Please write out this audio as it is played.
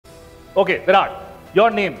Okay, Virat,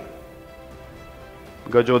 your name.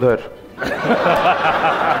 Gajodhar.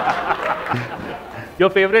 Your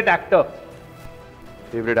favorite actor.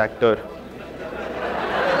 Favorite actor.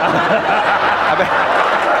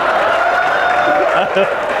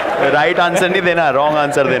 Right answer नहीं देना, wrong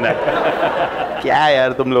answer देना। क्या है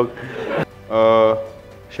यार तुम लोग?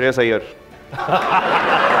 श्रेयस अय्यर।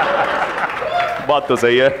 बात तो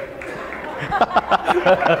सही है।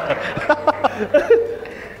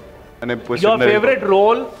 Your favorite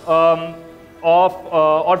role of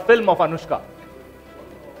or film of Anushka.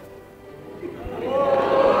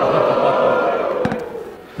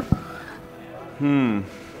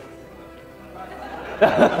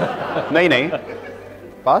 नहीं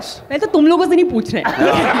पास। मैं तो तुम लोगों से नहीं पूछ रहे।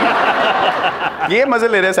 ये मजे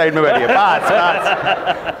ले रहे साइड में बैठिए। पास।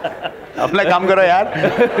 अपना काम करो यार।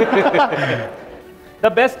 The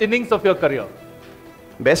best innings of your career.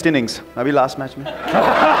 Best innings अभी लास्ट मैच में।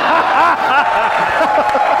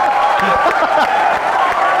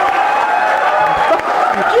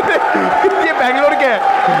 ये बैंगलोर के है।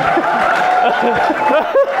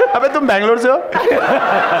 अबे तुम बैंगलोर से हो?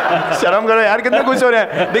 शर्म करो यार, कितने खुश हो रहे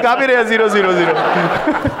हैं। दिखा भी रहे हैं 0-0-0।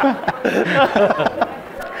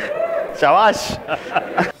 शाबाश।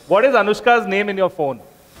 What is Anushka's name in your phone?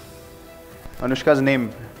 अनुष्का's name।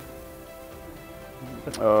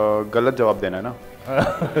 गलत जवाब देना है ना?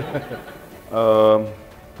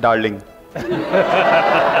 डार्लिंग।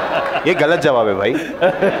 ये गलत जवाब है भाई।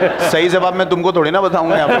 सही जवाब मैं तुमको थोड़ी ना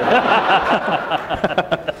बताऊंगा यहाँ पे।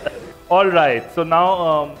 All right, so now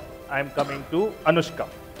I'm coming to Anushka.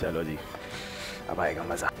 चलो जी, अब आएगा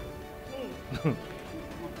मजा।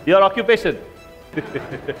 Your occupation?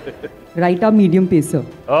 Right arm medium pacer.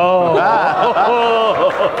 Oh.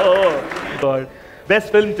 God. Best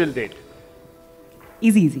film till date?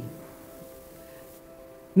 Easy.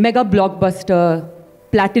 Mega blockbuster,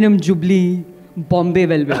 platinum jubilee, Bombay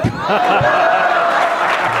Velvet.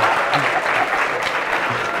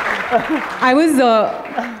 I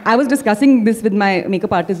was discussing this with my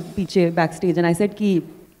makeup artist पीछे backstage, and I said कि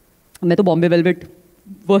मैं तो Bombay Velvet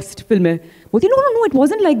worst film है. बोलती no, it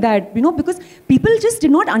wasn't like that, you know, because people just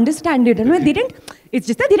did not understand it, and they didn't. It's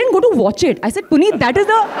just that they didn't go to watch it. I said, Puneet, that is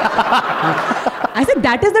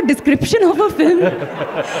the description of a film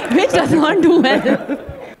which does not do well.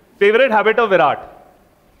 Favorite habit of Virat?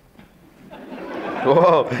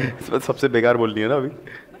 ओह, सबसे बेकार बोल रही है ना अभी।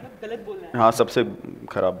 गलत बोलना है। हाँ, सबसे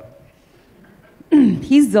खराब।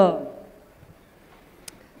 He's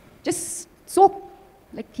just so,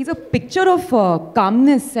 like, he's a picture of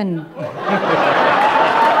calmness and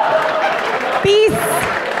peace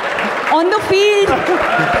on the field.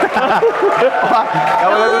 क्या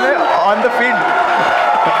बोला तूने? On the field?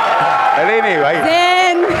 अरे नहीं भाई।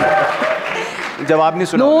 Then जवाब नहीं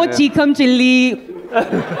सुना। no चीखम चिल्ली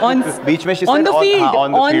on बीच में on the field,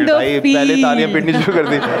 on the field. पहले तालियां पीटनी शुरू कर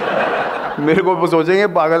दी। मेरे को सोचेंगे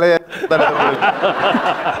पागल है।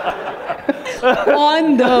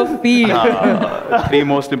 On the field. Three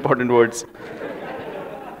most important words.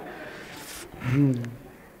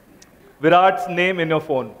 Virat's name in your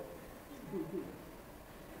phone?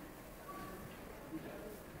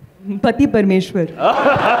 पति परमेश्वर.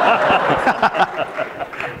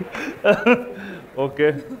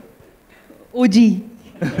 Okay. ओजी.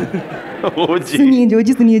 ओजी.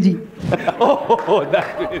 सुनिए जी. Oh,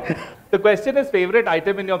 the question is favorite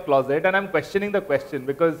item in your closet, and I'm questioning the question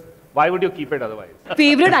because why would you keep it otherwise?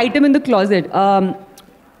 Favorite item in the closet?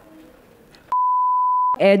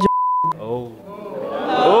 Edge. Oh.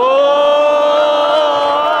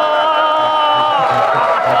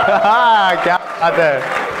 क्या बात है?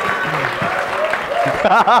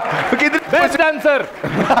 Best answer.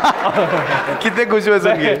 कितने खुश हुए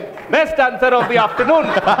सुन के? Best answer of the afternoon.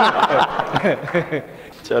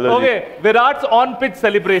 चलो Okay, Virat's on-pitch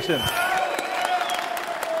celebration.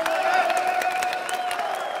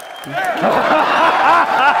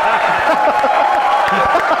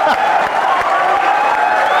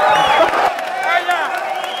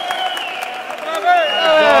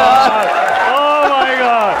 Oh my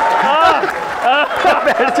God.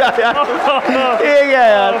 बैठ जा यार। ये क्या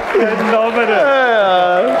यार? Phenomenal.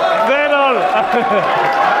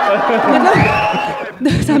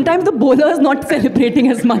 Sometimes the bowler is not celebrating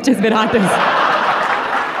as much as Virat is.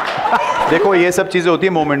 देखो ये सब चीजें होती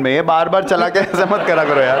है मोमेंट में, ये बार बार चला के ऐसा मत करा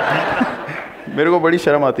करो यार। मेरे को बड़ी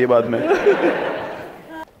शर्म आती है बाद में।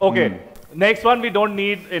 Okay, next one we don't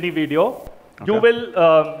need any video. Okay.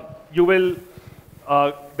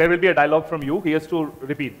 There will be a dialogue from you. He has to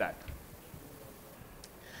repeat that.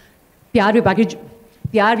 प्यार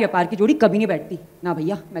व्यापार की जोड़ी कभी नहीं बैठती ना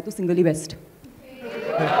भैया, मैं तो सिंगल ही बेस्ट।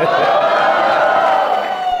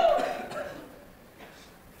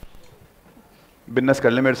 बिजनेस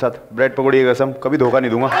कर ले मेरे साथ, ब्रेड पकौड़ी की कसम, कभी धोखा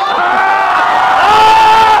नहीं दूंगा।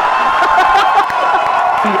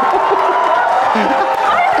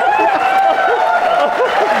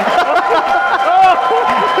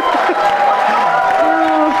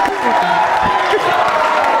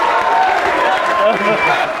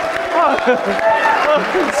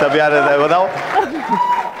 सब याद रहता है। बताओ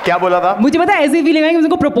क्या बोला था? मुझे पता है, ऐसे फीलिंग है कि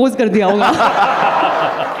मुझे प्रपोज कर दिया होगा।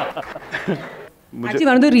 Actually,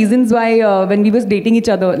 one of the reasons why when we was dating each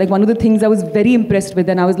other, like one of the things I was very impressed with,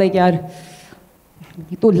 and I was like, यार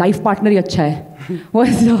ये तो लाइफ पार्टनर ही अच्छा है।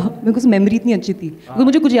 मेरे को मेमोरी इतनी अच्छी थी, क्योंकि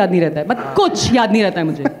मुझे कुछ याद नहीं रहता है, मतलब कुछ याद नहीं रहता है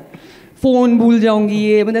मुझे। फोन भूल जाऊंगी,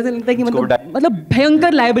 ये मतलब ऐसा लगता है कि मतलब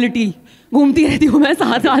भयंकर लाइबिलिटी घूमती रहती हूँ मैं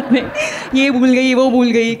साथ साथ में। ये भूल गई, वो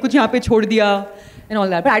भूल गई, कुछ यहाँ पे छोड़ दिया and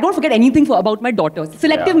all that. But I don't forget anything about my daughters.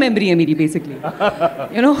 Selective memory है मेरी basically.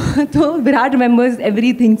 You know, तो Virat remembers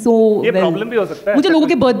everything so well. ये problem भी हो सकता है। मुझे लोगों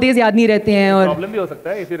के birthdays याद नहीं रहते हैं और problem भी हो सकता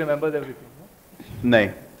है if he remembers everything. नहीं।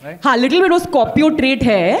 हाँ, little bit वो Scorpio trait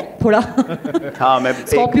है थोड़ा। हाँ, मैं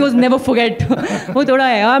Scorpios never forget. वो थोड़ा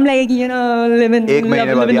है, I'm like, you know, live in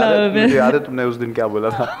love. मुझे याद है तुमने उस दिन क्या बोला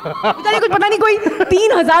था? कुछ पता नहीं, कोई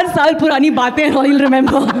 3000 साल पुरानी बातें हैं, I'll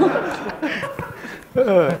remember.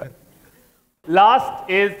 Last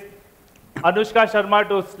is Anushka Sharma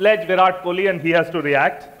to sledge Virat Kohli and he has to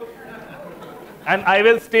react. And I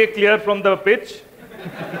will stay clear from the pitch.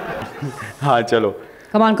 हाँ चलो।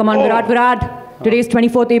 Come on, Virat. Today is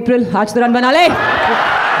 24th April. आज तो रन बना ले।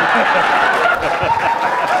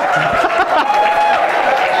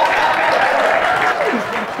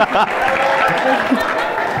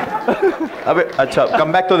 अबे अच्छा,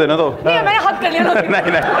 come back तो देना तो। नहीं, मैंने हक कर लिया ना।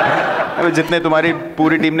 नहीं। अबे जितने तुम्हारी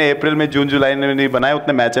पूरी टीम ने अप्रैल में, जून जुलाई में नहीं बनाए,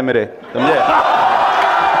 उतने मैच है मेरे, समझे?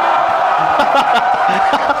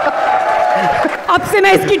 अब से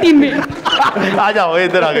मैं इसकी टीम में। आ जाओ,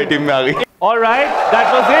 इधर आ गई, टीम में आ गई। All right, that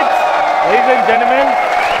was it, ladies and gentlemen.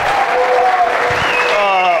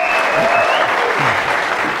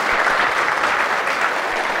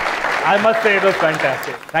 I must say it was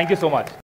fantastic. Thank you so much.